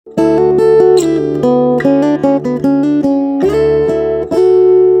I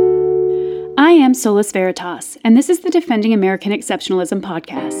am Solus Veritas, and this is the Defending American Exceptionalism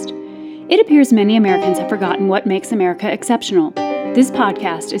podcast. It appears many Americans have forgotten what makes America exceptional. This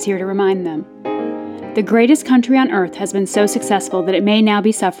podcast is here to remind them. The greatest country on earth has been so successful that it may now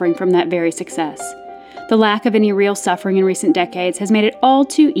be suffering from that very success. The lack of any real suffering in recent decades has made it all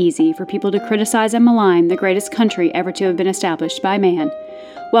too easy for people to criticize and malign the greatest country ever to have been established by man,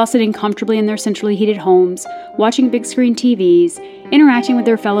 while sitting comfortably in their centrally heated homes, watching big screen TVs, interacting with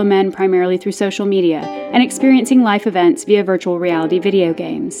their fellow men primarily through social media, and experiencing life events via virtual reality video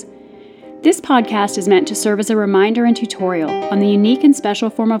games. This podcast is meant to serve as a reminder and tutorial on the unique and special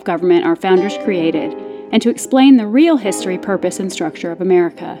form of government our founders created, and to explain the real history, purpose, and structure of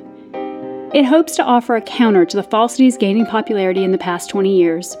America. It hopes to offer a counter to the falsities gaining popularity in the past 20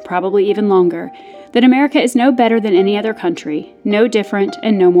 years, probably even longer, that America is no better than any other country, no different,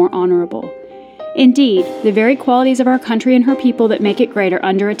 and no more honorable. Indeed, the very qualities of our country and her people that make it great are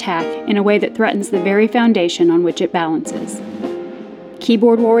under attack in a way that threatens the very foundation on which it balances.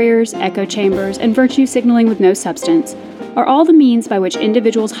 Keyboard warriors, echo chambers, and virtue signaling with no substance are all the means by which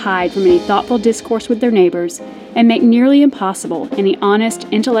individuals hide from any thoughtful discourse with their neighbors and make nearly impossible any honest,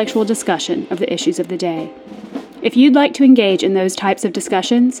 intellectual discussion of the issues of the day. If you'd like to engage in those types of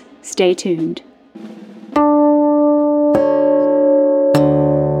discussions, stay tuned.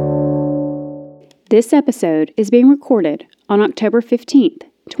 This episode is being recorded on October 15th,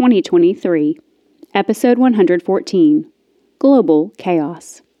 2023, episode 114, Global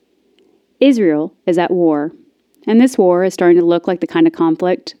Chaos. Israel is at war, and this war is starting to look like the kind of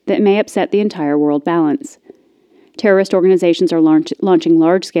conflict that may upset the entire world balance. Terrorist organizations are launching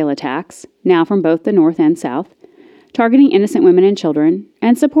large-scale attacks, now from both the north and south, targeting innocent women and children,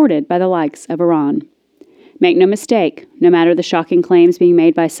 and supported by the likes of Iran. Make no mistake, no matter the shocking claims being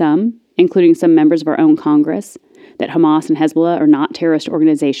made by some, including some members of our own Congress, that Hamas and Hezbollah are not terrorist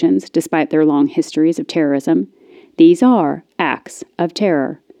organizations despite their long histories of terrorism, these are acts of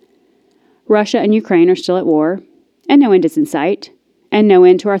terror. Russia and Ukraine are still at war, and no end is in sight, and no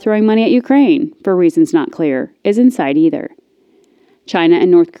end to our throwing money at Ukraine, for reasons not clear, is in sight either. China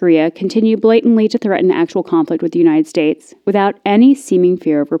and North Korea continue blatantly to threaten actual conflict with the United States without any seeming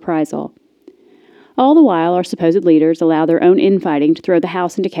fear of reprisal. All the while, our supposed leaders allow their own infighting to throw the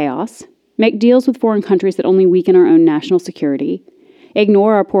house into chaos, make deals with foreign countries that only weaken our own national security,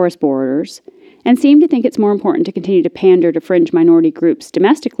 ignore our porous borders, and seem to think it's more important to continue to pander to fringe minority groups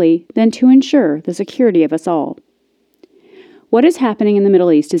domestically than to ensure the security of us all. What is happening in the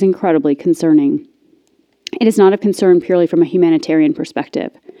Middle East is incredibly concerning. It is not of concern purely from a humanitarian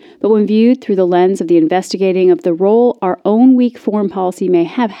perspective, but when viewed through the lens of the investigating of the role our own weak foreign policy may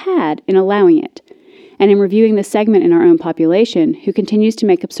have had in allowing it, and in reviewing the segment in our own population who continues to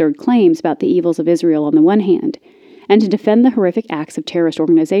make absurd claims about the evils of Israel on the one hand, and to defend the horrific acts of terrorist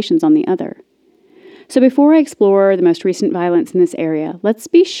organizations on the other. So before I explore the most recent violence in this area, let's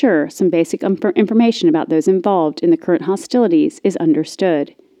be sure some basic information about those involved in the current hostilities is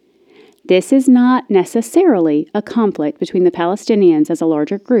understood. This is not necessarily a conflict between the Palestinians as a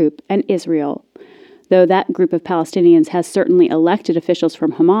larger group and Israel. Though that group of Palestinians has certainly elected officials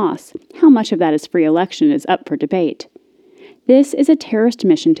from Hamas, how much of that is free election is up for debate. This is a terrorist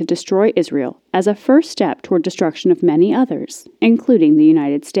mission to destroy Israel as a first step toward destruction of many others, including the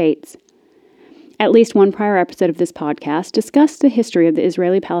United States. At least one prior episode of this podcast discussed the history of the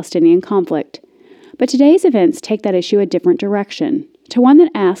Israeli-Palestinian conflict, but today's events take that issue a different direction, to one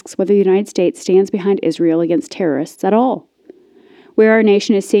that asks whether the United States stands behind Israel against terrorists at all. Where our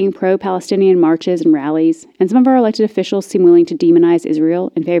nation is seeing pro-Palestinian marches and rallies, and some of our elected officials seem willing to demonize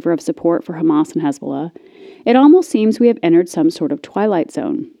Israel in favor of support for Hamas and Hezbollah, it almost seems we have entered some sort of twilight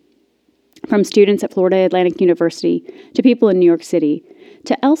zone. From students at Florida Atlantic University, to people in New York City,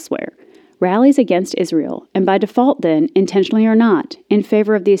 to elsewhere, rallies against Israel, and by default then, intentionally or not, in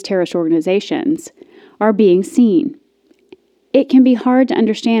favor of these terrorist organizations, are being seen. It can be hard to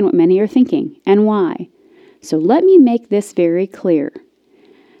understand what many are thinking and why. So let me make this very clear.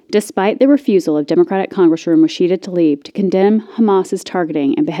 Despite the refusal of Democratic Congresswoman Rashida Tlaib to condemn Hamas's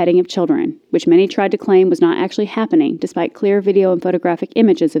targeting and beheading of children, which many tried to claim was not actually happening despite clear video and photographic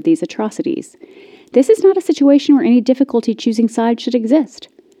images of these atrocities, this is not a situation where any difficulty choosing sides should exist.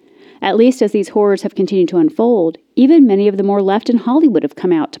 At least as these horrors have continued to unfold, even many of the more left in Hollywood have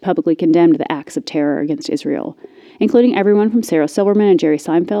come out to publicly condemn the acts of terror against Israel, including everyone from Sarah Silverman and Jerry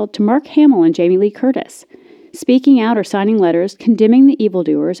Seinfeld to Mark Hamill and Jamie Lee Curtis, speaking out or signing letters condemning the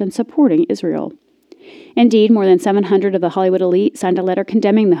evildoers and supporting Israel. Indeed, more than 700 of the Hollywood elite signed a letter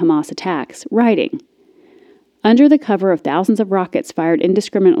condemning the Hamas attacks, writing, Under the cover of thousands of rockets fired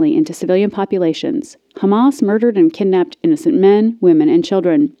indiscriminately into civilian populations, Hamas murdered and kidnapped innocent men, women, and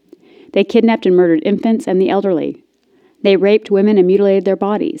children. They kidnapped and murdered infants and the elderly. They raped women and mutilated their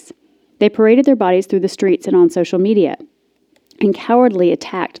bodies. They paraded their bodies through the streets and on social media, and cowardly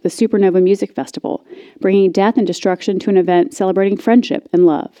attacked the Supernova Music Festival, bringing death and destruction to an event celebrating friendship and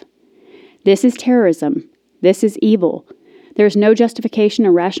love. This is terrorism. This is evil. There is no justification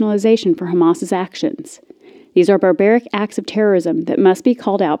or rationalization for Hamas's actions. These are barbaric acts of terrorism that must be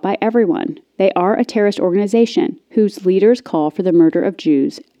called out by everyone. They are a terrorist organization whose leaders call for the murder of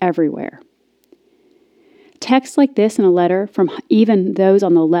Jews everywhere. Text like this in a letter from even those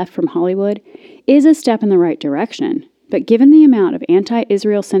on the left from Hollywood is a step in the right direction, but given the amount of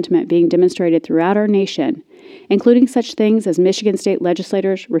anti-Israel sentiment being demonstrated throughout our nation, including such things as Michigan state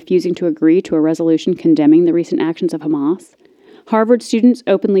legislators refusing to agree to a resolution condemning the recent actions of Hamas, Harvard students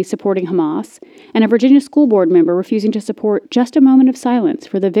openly supporting Hamas, and a Virginia school board member refusing to support just a moment of silence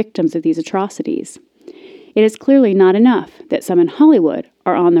for the victims of these atrocities. It is clearly not enough that some in Hollywood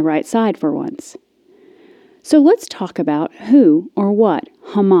are on the right side for once. So let's talk about who or what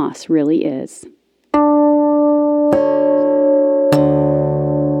Hamas really is.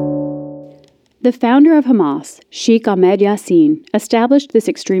 The founder of Hamas, Sheikh Ahmed Yassin, established this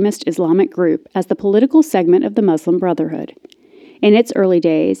extremist Islamic group as the political segment of the Muslim Brotherhood. In its early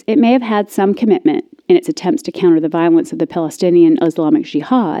days, it may have had some commitment in its attempts to counter the violence of the Palestinian Islamic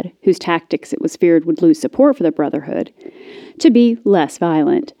Jihad, whose tactics it was feared would lose support for the Brotherhood, to be less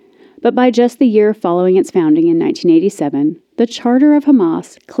violent. But by just the year following its founding in 1987, the charter of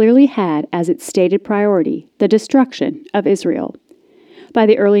Hamas clearly had as its stated priority the destruction of Israel. By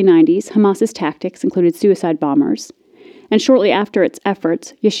the early 90s, Hamas's tactics included suicide bombers, and shortly after its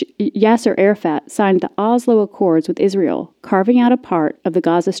efforts, Yasser Arafat signed the Oslo Accords with Israel, carving out a part of the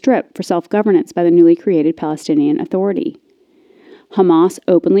Gaza Strip for self-governance by the newly created Palestinian Authority. Hamas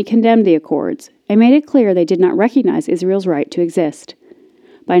openly condemned the accords and made it clear they did not recognize Israel's right to exist.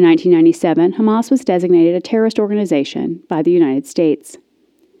 By 1997, Hamas was designated a terrorist organization by the United States.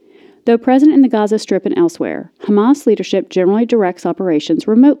 Though present in the Gaza Strip and elsewhere, Hamas leadership generally directs operations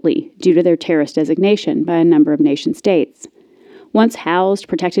remotely due to their terrorist designation by a number of nation-states. Once housed,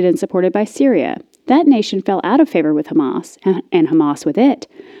 protected, and supported by Syria, that nation fell out of favor with Hamas, and Hamas with it,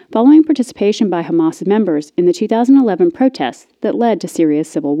 following participation by Hamas members in the 2011 protests that led to Syria's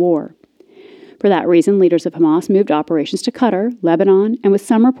civil war. For that reason, leaders of Hamas moved operations to Qatar, Lebanon, and with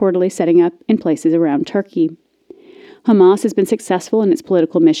some reportedly setting up in places around Turkey. Hamas has been successful in its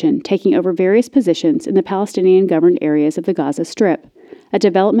political mission, taking over various positions in the Palestinian-governed areas of the Gaza Strip, a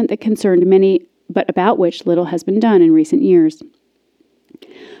development that concerned many, but about which little has been done in recent years.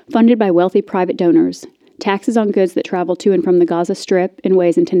 Funded by wealthy private donors, taxes on goods that travel to and from the Gaza Strip in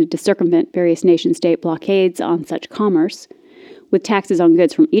ways intended to circumvent various nation-state blockades on such commerce, with taxes on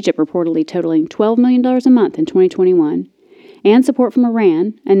goods from Egypt reportedly totaling $12 million a month in 2021, and support from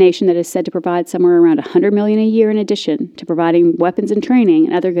Iran, a nation that is said to provide somewhere around $100 million a year in addition to providing weapons and training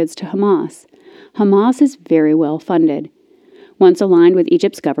and other goods to Hamas. Hamas is very well funded. Once aligned with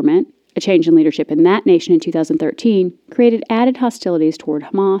Egypt's government, a change in leadership in that nation in 2013 created added hostilities toward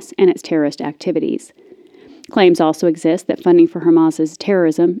Hamas and its terrorist activities. Claims also exist that funding for Hamas's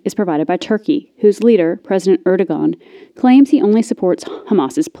terrorism is provided by Turkey, whose leader, President Erdogan, claims he only supports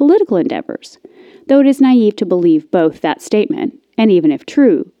Hamas's political endeavors, though it is naive to believe both that statement, and even if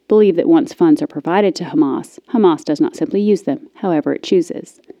true, believe that once funds are provided to Hamas, Hamas does not simply use them however it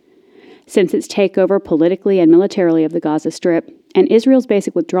chooses. Since its takeover politically and militarily of the Gaza Strip and Israel's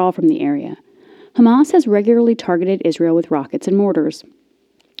basic withdrawal from the area, Hamas has regularly targeted Israel with rockets and mortars,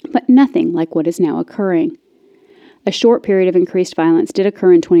 but nothing like what is now occurring. A short period of increased violence did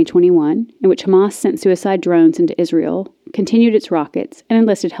occur in 2021, in which Hamas sent suicide drones into Israel, continued its rockets, and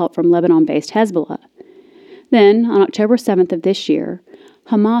enlisted help from Lebanon-based Hezbollah. Then, on October 7th of this year,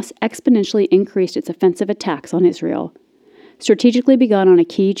 Hamas exponentially increased its offensive attacks on Israel. Strategically begun on a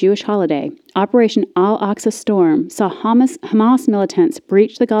key Jewish holiday, Operation Al-Aqsa Storm saw Hamas militants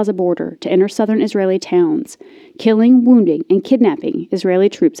breach the Gaza border to enter southern Israeli towns, killing, wounding, and kidnapping Israeli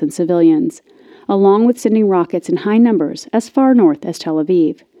troops and civilians, along with sending rockets in high numbers as far north as Tel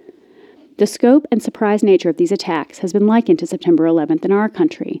Aviv. The scope and surprise nature of these attacks has been likened to September 11th in our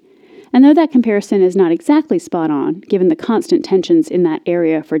country, and though that comparison is not exactly spot on, given the constant tensions in that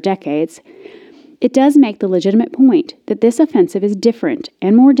area for decades, it does make the legitimate point that this offensive is different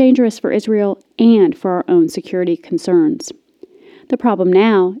and more dangerous for Israel and for our own security concerns. The problem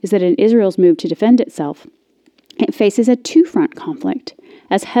now is that in Israel's move to defend itself, it faces a two-front conflict,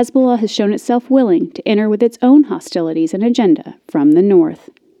 as Hezbollah has shown itself willing to enter with its own hostilities and agenda from the north.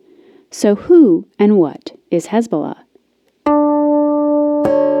 So who and what is Hezbollah.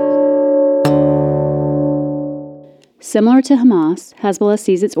 Similar to Hamas, Hezbollah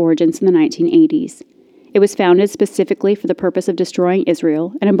sees its origins in the 1980s. It was founded specifically for the purpose of destroying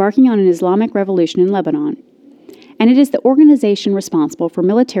Israel and embarking on an Islamic revolution in Lebanon. And it is the organization responsible for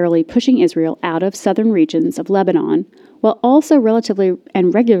militarily pushing Israel out of southern regions of Lebanon, while also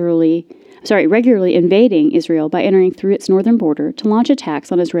regularly invading Israel by entering through its northern border to launch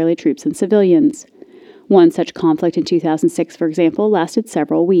attacks on Israeli troops and civilians. One such conflict in 2006, for example, lasted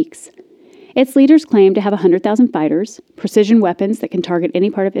several weeks. Its leaders claim to have 100,000 fighters, precision weapons that can target any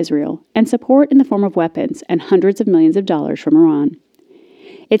part of Israel, and support in the form of weapons and hundreds of millions of dollars from Iran.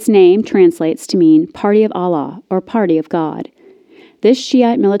 Its name translates to mean Party of Allah or Party of God. This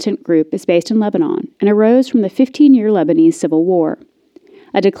Shiite militant group is based in Lebanon and arose from the 15-year Lebanese civil war.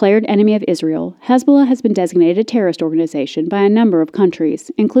 A declared enemy of Israel, Hezbollah has been designated a terrorist organization by a number of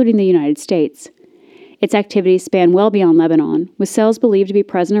countries, including the United States. Its activities span well beyond Lebanon, with cells believed to be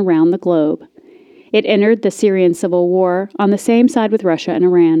present around the globe. It entered the Syrian civil war on the same side with Russia and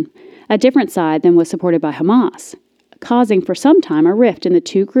Iran, a different side than was supported by Hamas, causing for some time a rift in the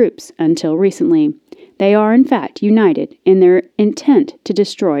two groups until recently. They are, in fact, united in their intent to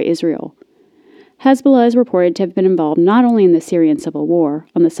destroy Israel. Hezbollah is reported to have been involved not only in the Syrian civil war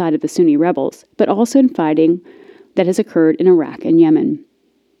on the side of the Sunni rebels, but also in fighting that has occurred in Iraq and Yemen.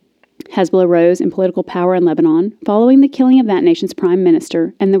 Hezbollah rose in political power in Lebanon following the killing of that nation's prime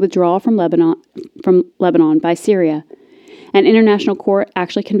minister and the withdrawal from Lebanon by Syria. An international court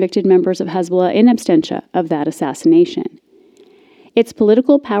actually convicted members of Hezbollah in absentia of that assassination. Its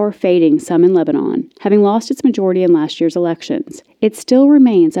political power fading some in Lebanon, having lost its majority in last year's elections, it still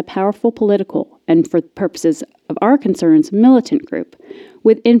remains a powerful political and, for purposes of our concerns, militant group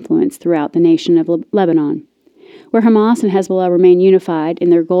with influence throughout the nation of Lebanon. Where Hamas and Hezbollah remain unified in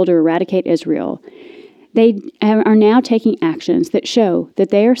their goal to eradicate Israel, they are now taking actions that show that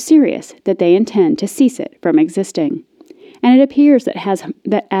they are serious, that they intend to cease it from existing. And it appears that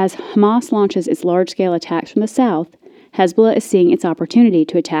as Hamas launches its large-scale attacks from the south, Hezbollah is seeing its opportunity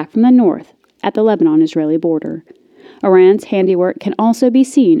to attack from the north at the Lebanon-Israeli border. Iran's handiwork can also be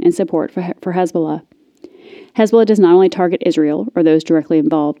seen in support for Hezbollah. Hezbollah does not only target Israel or those directly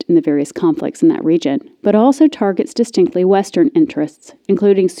involved in the various conflicts in that region, but also targets distinctly Western interests,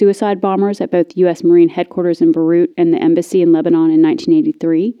 including suicide bombers at both U.S. Marine headquarters in Beirut and the embassy in Lebanon in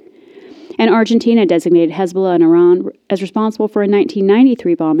 1983. And Argentina designated Hezbollah and Iran as responsible for a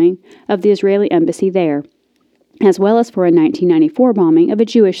 1993 bombing of the Israeli embassy there, as well as for a 1994 bombing of a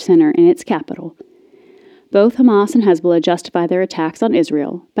Jewish center in its capital. Both Hamas and Hezbollah justify their attacks on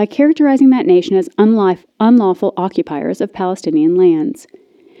Israel by characterizing that nation as unlawful occupiers of Palestinian lands.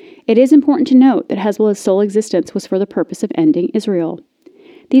 It is important to note that Hezbollah's sole existence was for the purpose of ending Israel.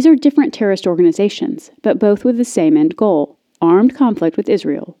 These are different terrorist organizations, but both with the same end goal, armed conflict with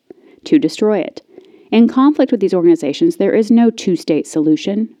Israel, to destroy it. In conflict with these organizations, there is no two-state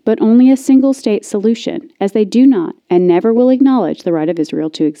solution, but only a single-state solution, as they do not and never will acknowledge the right of Israel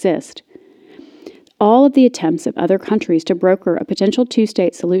to exist. All of the attempts of other countries to broker a potential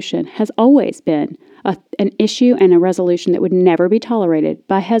two-state solution has always been an issue and a resolution that would never be tolerated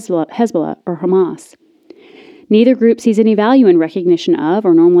by Hezbollah or Hamas. Neither group sees any value in recognition of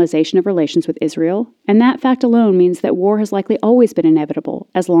or normalization of relations with Israel, and that fact alone means that war has likely always been inevitable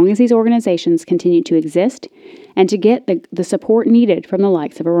as long as these organizations continue to exist and to get the support needed from the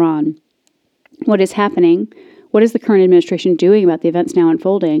likes of Iran. What is happening? What is the current administration doing about the events now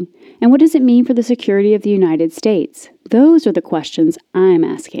unfolding? And what does it mean for the security of the United States? Those are the questions I'm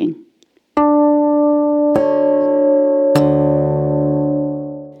asking.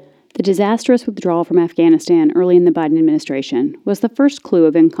 The disastrous withdrawal from Afghanistan early in the Biden administration was the first clue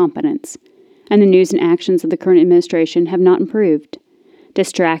of incompetence, and the news and actions of the current administration have not improved.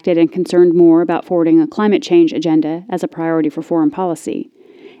 Distracted and concerned more about forwarding a climate change agenda as a priority for foreign policy,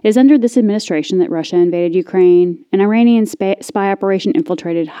 it is under this administration that Russia invaded Ukraine, an Iranian spy operation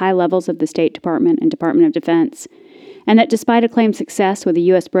infiltrated high levels of the State Department and Department of Defense, and that despite a claimed success with a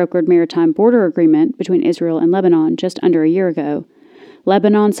U.S.-brokered maritime border agreement between Israel and Lebanon just under a year ago,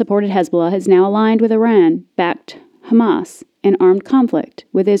 Lebanon-supported Hezbollah has now aligned with Iran-backed Hamas in armed conflict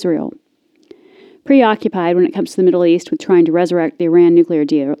with Israel. Preoccupied when it comes to the Middle East with trying to resurrect the Iran nuclear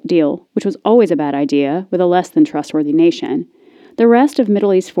deal, which was always a bad idea with a less than trustworthy nation, the rest of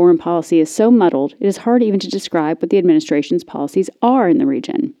Middle East foreign policy is so muddled it is hard even to describe what the administration's policies are in the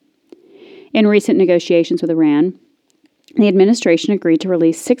region. In recent negotiations with Iran, the administration agreed to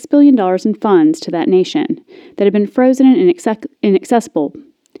release $6 billion in funds to that nation that had been frozen and inaccessible.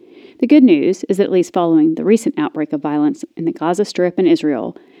 The good news is that at least following the recent outbreak of violence in the Gaza Strip and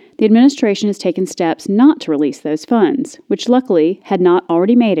Israel, the administration has taken steps not to release those funds, which luckily had not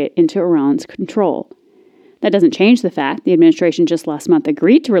already made it into Iran's control. That doesn't change the fact the administration just last month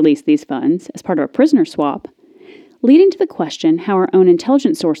agreed to release these funds as part of a prisoner swap, leading to the question how our own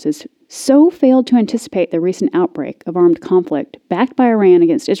intelligence sources so failed to anticipate the recent outbreak of armed conflict backed by Iran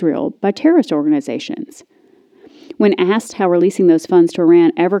against Israel by terrorist organizations. When asked how releasing those funds to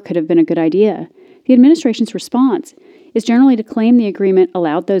Iran ever could have been a good idea, the administration's response is generally to claim the agreement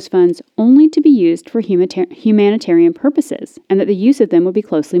allowed those funds only to be used for humanitarian purposes and that the use of them would be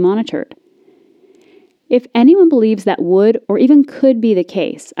closely monitored. If anyone believes that would or even could be the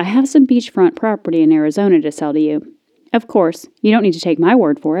case, I have some beachfront property in Arizona to sell to you. Of course, you don't need to take my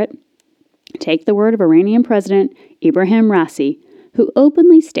word for it. Take the word of Iranian President Ebrahim Raisi, who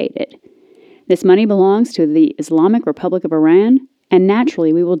openly stated, "This money belongs to the Islamic Republic of Iran, and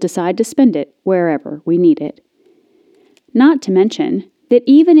naturally we will decide to spend it wherever we need it." Not to mention that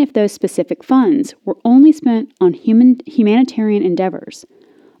even if those specific funds were only spent on humanitarian endeavors,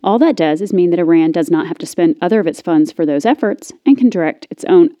 all that does is mean that Iran does not have to spend other of its funds for those efforts and can direct its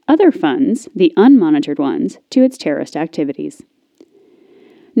own other funds, the unmonitored ones, to its terrorist activities.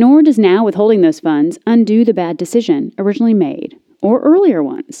 Nor does now withholding those funds undo the bad decision originally made, or earlier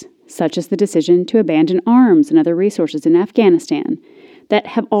ones, such as the decision to abandon arms and other resources in Afghanistan that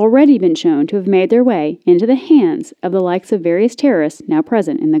have already been shown to have made their way into the hands of the likes of various terrorists now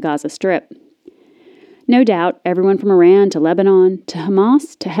present in the Gaza Strip. No doubt, everyone from Iran to Lebanon to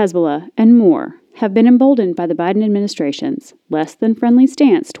Hamas to Hezbollah and more have been emboldened by the Biden administration's less than friendly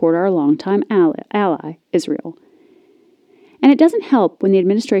stance toward our longtime ally, Israel. And it doesn't help when the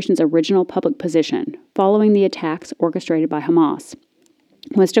administration's original public position, following the attacks orchestrated by Hamas,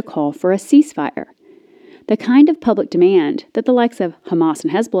 was to call for a ceasefire, the kind of public demand that the likes of Hamas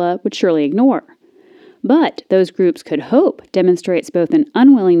and Hezbollah would surely ignore. But those groups could hope demonstrates both an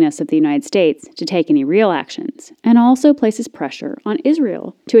unwillingness of the United States to take any real actions and also places pressure on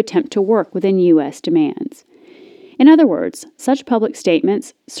Israel to attempt to work within U.S. demands. In other words, such public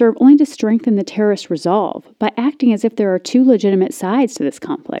statements serve only to strengthen the terrorist resolve by acting as if there are two legitimate sides to this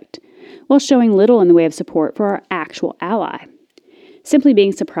conflict, while showing little in the way of support for our actual ally. Simply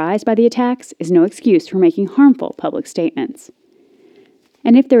being surprised by the attacks is no excuse for making harmful public statements.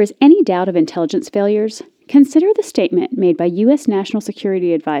 And if there is any doubt of intelligence failures, consider the statement made by U.S. National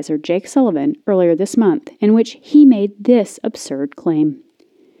Security Advisor Jake Sullivan earlier this month, in which he made this absurd claim.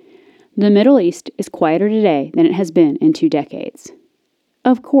 The Middle East is quieter today than it has been in 2 decades.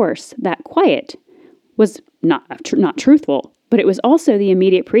 Of course, that quiet was not truthful, but it was also the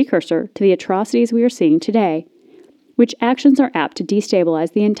immediate precursor to the atrocities we are seeing today, which actions are apt to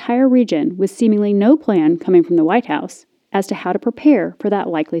destabilize the entire region with seemingly no plan coming from the White House as to how to prepare for that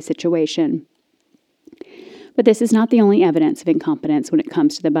likely situation. But this is not the only evidence of incompetence when it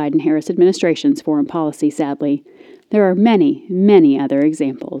comes to the Biden-Harris administration's foreign policy, sadly. There are many, many other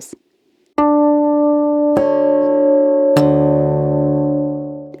examples.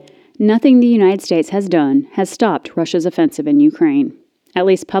 Nothing the United States has done has stopped Russia's offensive in Ukraine. At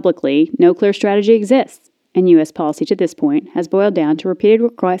least publicly, no clear strategy exists, and U.S. policy to this point has boiled down to repeated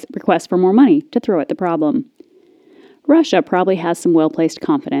requests for more money to throw at the problem. Russia probably has some well-placed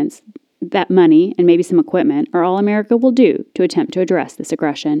confidence that money and maybe some equipment are all America will do to attempt to address this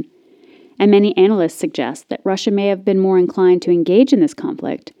aggression. And many analysts suggest that Russia may have been more inclined to engage in this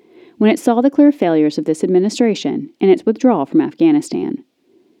conflict when it saw the clear failures of this administration in its withdrawal from Afghanistan.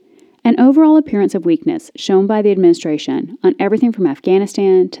 An overall appearance of weakness shown by the administration on everything from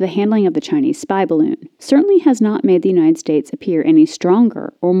Afghanistan to the handling of the Chinese spy balloon certainly has not made the United States appear any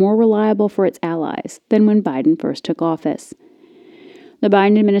stronger or more reliable for its allies than when Biden first took office. The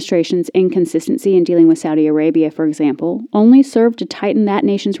Biden administration's inconsistency in dealing with Saudi Arabia, for example, only served to tighten that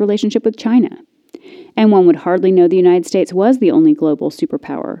nation's relationship with China. And one would hardly know the United States was the only global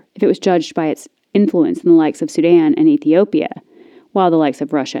superpower if it was judged by its influence in the likes of Sudan and Ethiopia, while the likes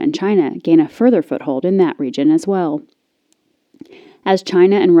of Russia and China gain a further foothold in that region as well. As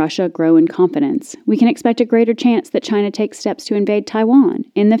China and Russia grow in confidence, we can expect a greater chance that China takes steps to invade Taiwan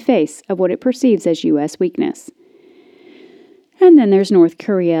in the face of what it perceives as U.S. weakness. And then there's North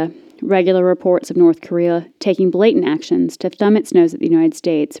Korea. Regular reports of North Korea taking blatant actions to thumb its nose at the United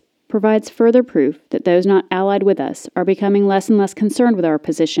States provides further proof that those not allied with us are becoming less and less concerned with our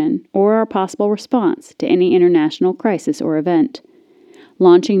position or our possible response to any international crisis or event.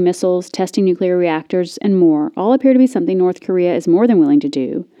 Launching missiles, testing nuclear reactors, and more all appear to be something North Korea is more than willing to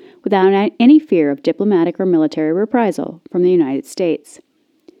do without any fear of diplomatic or military reprisal from the United States.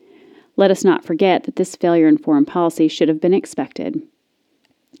 Let us not forget that this failure in foreign policy should have been expected.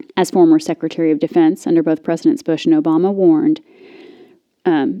 As former Secretary of Defense under both Presidents Bush and Obama warned,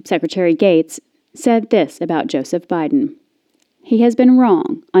 Secretary Gates said this about Joseph Biden. He has been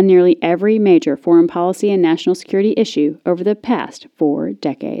wrong on nearly every major foreign policy and national security issue over the past 4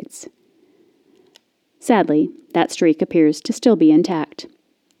 decades. Sadly, that streak appears to still be intact.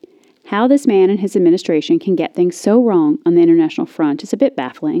 How this man and his administration can get things so wrong on the international front is a bit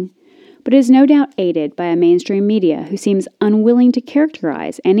baffling, but it is no doubt aided by a mainstream media who seems unwilling to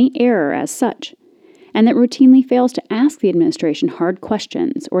characterize any error as such, and that routinely fails to ask the administration hard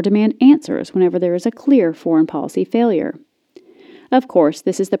questions or demand answers whenever there is a clear foreign policy failure. Of course,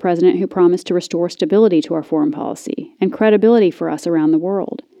 this is the president who promised to restore stability to our foreign policy and credibility for us around the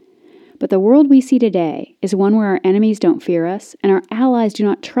world. But the world we see today is one where our enemies don't fear us and our allies do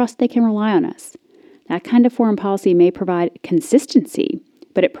not trust they can rely on us. That kind of foreign policy may provide consistency,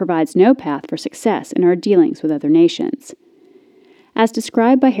 but it provides no path for success in our dealings with other nations. As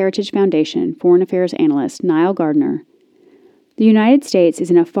described by Heritage Foundation foreign affairs analyst Niall Gardner, the United States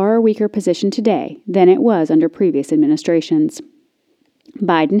is in a far weaker position today than it was under previous administrations.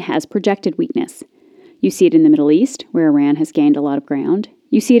 Biden has projected weakness. You see it in the Middle East, where Iran has gained a lot of ground.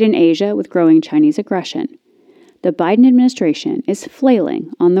 You see it in Asia with growing Chinese aggression. The Biden administration is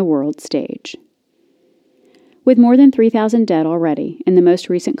flailing on the world stage. With more than 3,000 dead already in the most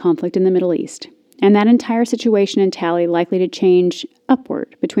recent conflict in the Middle East, and that entire situation and tally likely to change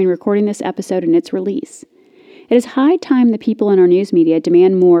upward between recording this episode and its release, it is high time the people in our news media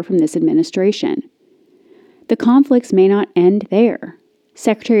demand more from this administration. The conflicts may not end there.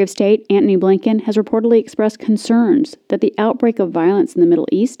 Secretary of State Antony Blinken has reportedly expressed concerns that the outbreak of violence in the Middle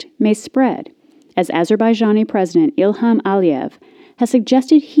East may spread, as Azerbaijani President Ilham Aliyev has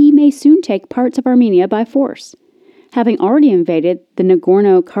suggested he may soon take parts of Armenia by force, having already invaded the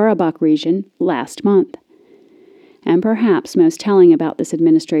Nagorno-Karabakh region last month. And perhaps most telling about this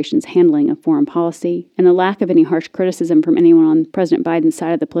administration's handling of foreign policy and the lack of any harsh criticism from anyone on President Biden's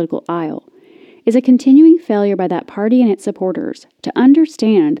side of the political aisle is a continuing failure by that party and its supporters to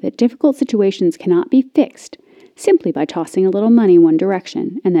understand that difficult situations cannot be fixed simply by tossing a little money one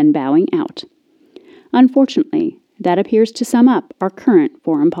direction and then bowing out. Unfortunately, that appears to sum up our current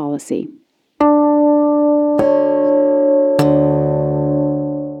foreign policy.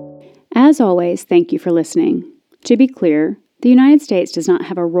 As always, thank you for listening. To be clear, the United States does not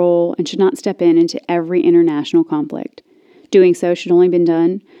have a role and should not step into every international conflict. Doing so should only be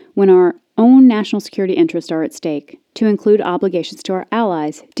done when our own national security interests are at stake, to include obligations to our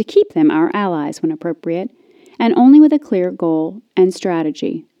allies to keep them our allies when appropriate, and only with a clear goal and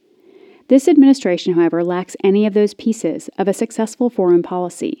strategy. This administration, however, lacks any of those pieces of a successful foreign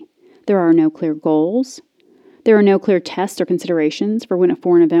policy. There are no clear goals. There are no clear tests or considerations for when a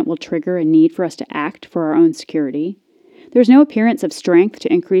foreign event will trigger a need for us to act for our own security. There is no appearance of strength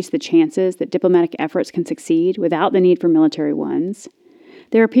to increase the chances that diplomatic efforts can succeed without the need for military ones.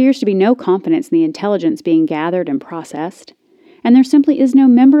 There appears to be no confidence in the intelligence being gathered and processed, and there simply is no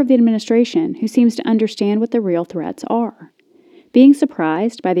member of the administration who seems to understand what the real threats are. Being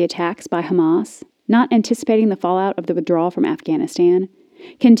surprised by the attacks by Hamas, not anticipating the fallout of the withdrawal from Afghanistan,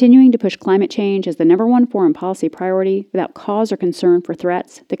 continuing to push climate change as the number one foreign policy priority without cause or concern for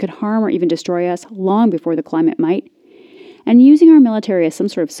threats that could harm or even destroy us long before the climate might, and using our military as some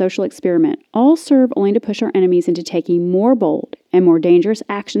sort of social experiment all serve only to push our enemies into taking more bold and more dangerous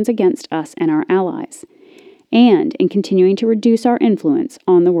actions against us and our allies, and in continuing to reduce our influence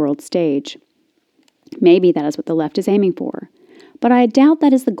on the world stage. Maybe that is what the left is aiming for, but I doubt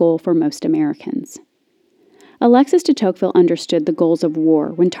that is the goal for most Americans. Alexis de Tocqueville understood the goals of war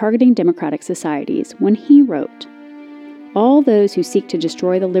when targeting democratic societies when he wrote, "All those who seek to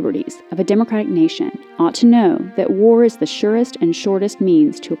destroy the liberties of a democratic nation ought to know that war is the surest and shortest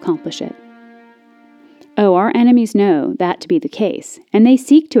means to accomplish it." Oh, our enemies know that to be the case, and they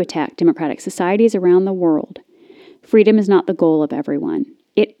seek to attack democratic societies around the world. Freedom is not the goal of everyone.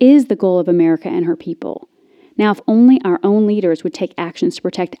 It is the goal of America and her people. Now, if only our own leaders would take actions to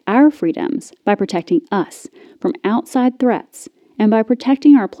protect our freedoms by protecting us from outside threats and by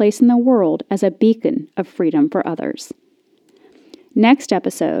protecting our place in the world as a beacon of freedom for others. Next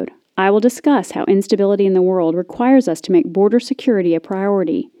episode, I will discuss how instability in the world requires us to make border security a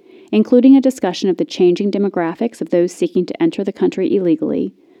priority, including a discussion of the changing demographics of those seeking to enter the country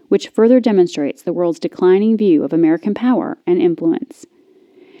illegally, which further demonstrates the world's declining view of American power and influence.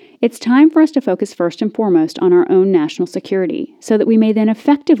 It's time for us to focus first and foremost on our own national security, so that we may then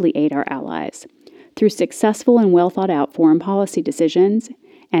effectively aid our allies through successful and well-thought-out foreign policy decisions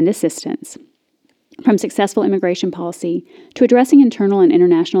and assistance. From successful immigration policy to addressing internal and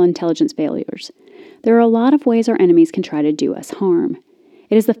international intelligence failures, there are a lot of ways our enemies can try to do us harm.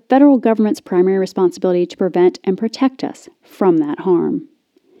 It is the federal government's primary responsibility to prevent and protect us from that harm.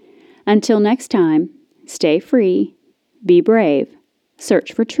 Until next time, stay free, be brave,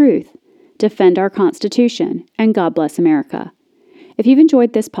 search for truth, defend our Constitution, and God bless America. If you've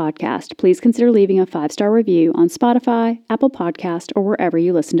enjoyed this podcast, please consider leaving a 5-star review on Spotify, Apple Podcast, or wherever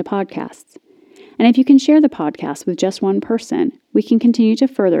you listen to podcasts. And if you can share the podcast with just one person, we can continue to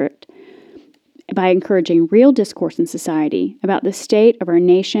further it by encouraging real discourse in society about the state of our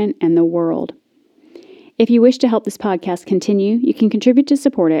nation and the world. If you wish to help this podcast continue, you can contribute to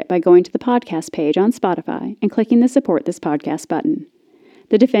support it by going to the podcast page on Spotify and clicking the Support This Podcast button.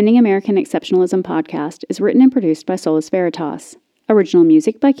 The Defending American Exceptionalism podcast is written and produced by Solus Veritas. Original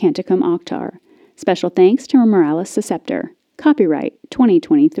music by Canticum Octar. Special thanks to Morales Seceptor. Copyright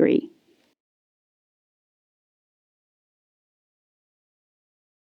 2023.